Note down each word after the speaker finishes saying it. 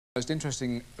Most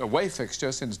interesting away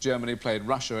fixture since Germany played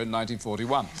Russia in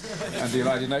 1941. And the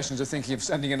United Nations are thinking of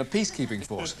sending in a peacekeeping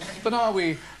force. But are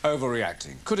we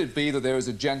overreacting? Could it be that there is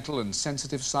a gentle and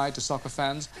sensitive side to soccer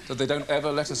fans that they don't ever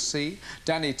let us see?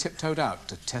 Danny tiptoed out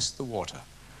to test the water.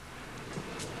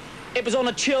 It was on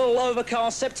a chill,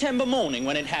 overcast September morning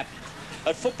when it happened.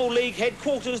 At Football League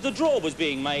headquarters, the draw was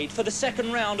being made for the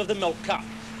second round of the Milk Cup.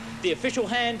 The official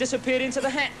hand disappeared into the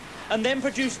hat and then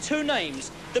produced two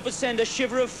names that would send a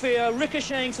shiver of fear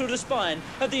ricocheting through the spine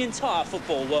of the entire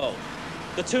football world.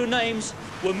 The two names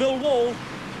were Millwall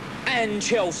and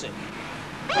Chelsea.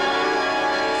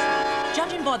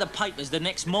 Judging by the papers the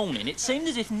next morning, it seemed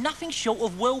as if nothing short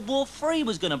of World War III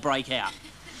was going to break out.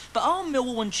 But are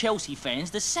Millwall and Chelsea fans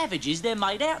the savages they're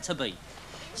made out to be?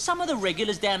 Some of the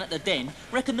regulars down at the Den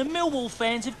reckon the Millwall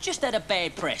fans have just had a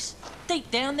bad press.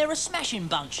 Deep down, they're a smashing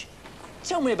bunch.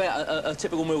 Tell me about a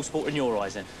typical Mill supporter in your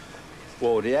eyes, then.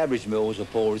 Well, the average Mills are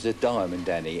poor as a diamond,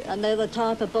 Danny. And they're the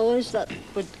type of boys that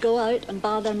would go out and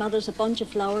buy their mothers a bunch of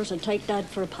flowers and take Dad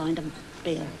for a pint of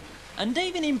beer. And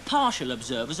even impartial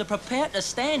observers are prepared to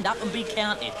stand up and be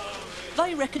counted.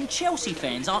 They reckon Chelsea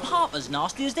fans aren't half as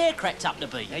nasty as they're cracked up to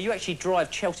be. Now, you actually drive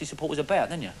Chelsea supporters about,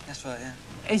 don't you? That's right, yeah.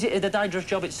 Is it a dangerous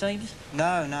job, it seems?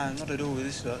 No, not at all with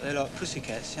this lot. They're like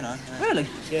pussycats, you know. Really?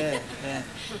 Yeah.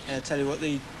 I tell you what,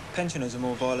 the pensioners are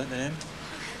more violent than him.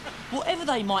 Whatever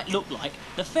they might look like,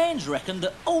 the fans reckon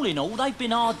that, all in all, they've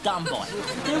been hard done by.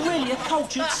 They're really a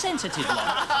cultured, sensitive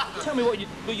lot. Tell me what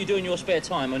you do in your spare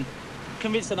time and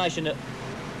convince the nation that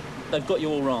they've got you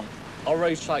all wrong. I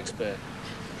read Shakespeare.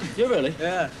 You really?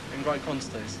 Yeah, in great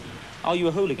quantities. Are you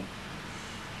a hooligan?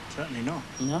 Certainly not.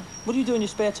 No? What do you do in your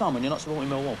spare time when you're not supporting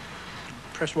Millwall?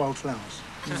 Press wildflowers.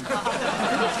 If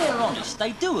they're honest,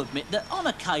 they do admit that on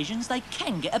occasions they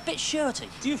can get a bit shirty.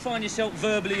 Do you find yourself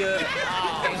verbally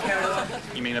getting carried away?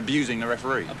 You mean abusing the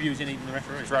referee? Abusing even the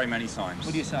referee? Very many times.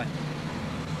 What do you say?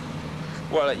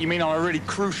 Well, you mean on a really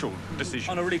crucial decision?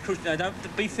 On a really crucial... No, don't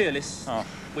be fearless. Oh.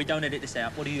 We don't edit this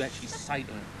out. What do you actually say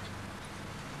to him?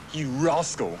 You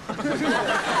rascal.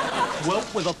 Well,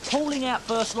 with a appalling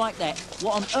outburst like that,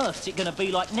 what on earth's it going to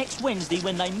be like next Wednesday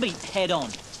when they meet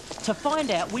head-on? To find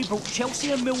out, we brought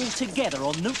Chelsea and Millwall together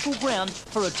on neutral ground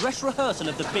for a dress rehearsal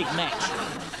of the big match.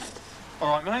 All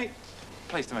right, mate.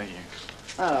 Pleased to meet you.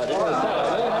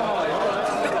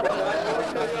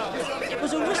 It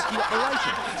was a risky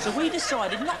operation, so we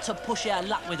decided not to push our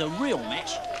luck with a real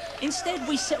match. Instead,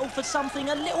 we settled for something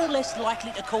a little less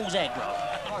likely to cause aggro.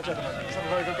 All right, gentlemen. Let's have a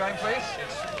very good game, please.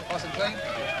 Nice and clean.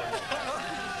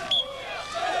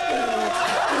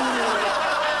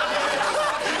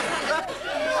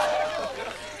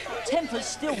 Tempers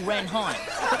still ran high,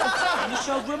 but the fans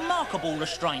showed remarkable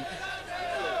restraint.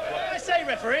 I say,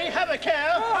 referee, have a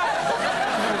cow.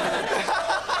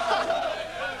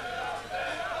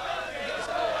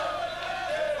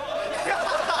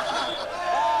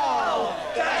 Oh,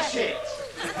 dash it!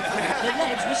 The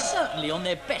lads were certainly on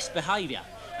their best behaviour,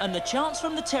 and the chants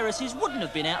from the terraces wouldn't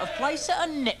have been out of place at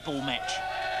a netball match.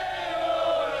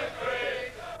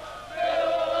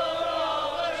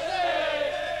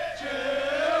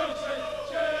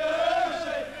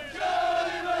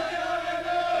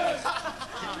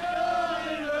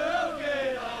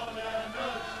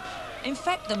 In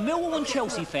fact, the Millwall and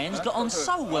Chelsea fans got on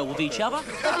so well with each other,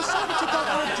 they decided to go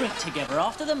for a drink together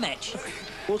after the match.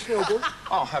 What's your good?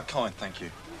 Oh, how kind, thank you.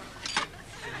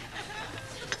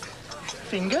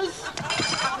 Fingers?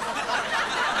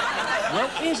 Well,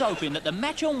 here's hoping that the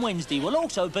match on Wednesday will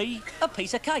also be a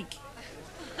piece of cake.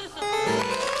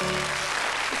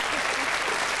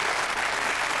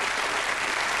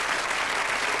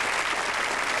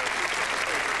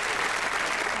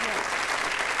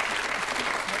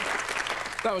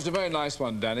 That was a very nice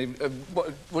one, Danny.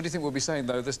 What do you think we'll be saying,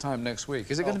 though, this time next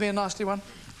week? Is it going to be a nasty one?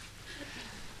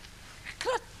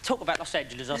 Can I talk about Los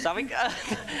Angeles or something?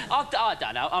 I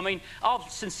don't know. I mean, I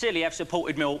sincerely have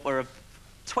supported Mill for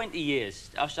 20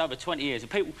 years, over 20 years.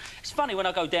 And people, it's funny when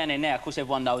I go down there now, of course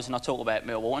everyone knows and I talk about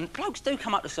Millwall, and blokes do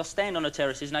come up to us, I stand on the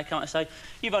terraces and they come up and say,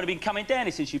 you've only been coming down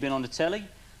here since you've been on the telly.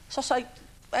 So I say,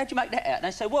 how'd you make that out? And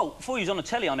they say, well, before you was on the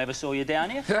telly, I never saw you down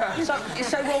here. Yeah. So you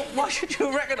say, well, why should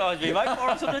you recognise me, mate, before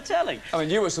I was on the telly? I mean,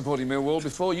 you were supporting Millwall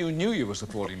before you knew you were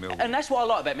supporting Millwall. And that's what I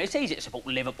like about me. It's easy to support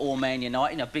Liverpool, Man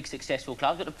United, you know, big successful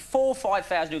clubs, but the 4,000 or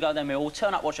 5,000 who go down Millwall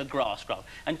turn up, watch a grass grow.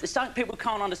 And there's something people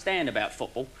can't understand about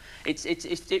football. It's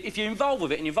if you're involved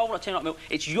with it and you're involved with a team like Millwall,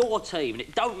 it's your team, and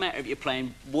it don't matter if you're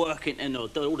playing Workington or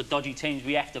all the dodgy teams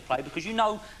we have to play, because you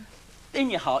know in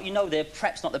your heart, you know they're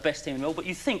perhaps not the best team in the world, but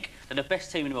you think they're the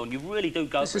best team in the world, and you really do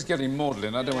go This is getting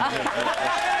maudlin. I don't want to...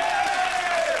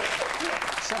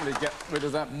 normally get rid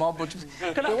of that mob, would you?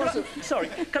 Sorry,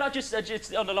 can I just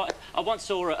on the light? I once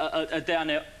saw down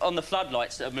there on the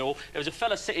floodlights at Millwall. There was a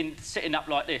fella sitting up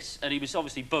like this, and he was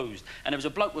obviously boozed. And there was a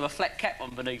bloke with a flat cap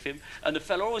on beneath him. And the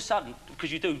fella, all of a sudden,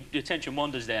 because your attention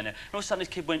wanders down there, and all of a sudden this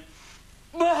kid went,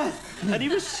 "Bah!" And he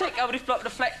was sick over this bloke with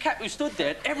a flat cap who stood there.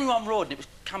 And everyone roared, and it was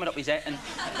coming up his hat. And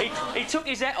he took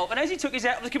his hat off, and as he took his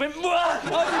hat off, the kid went, "Bah!"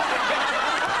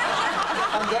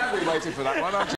 I'm glad we waited for that one, aren't you?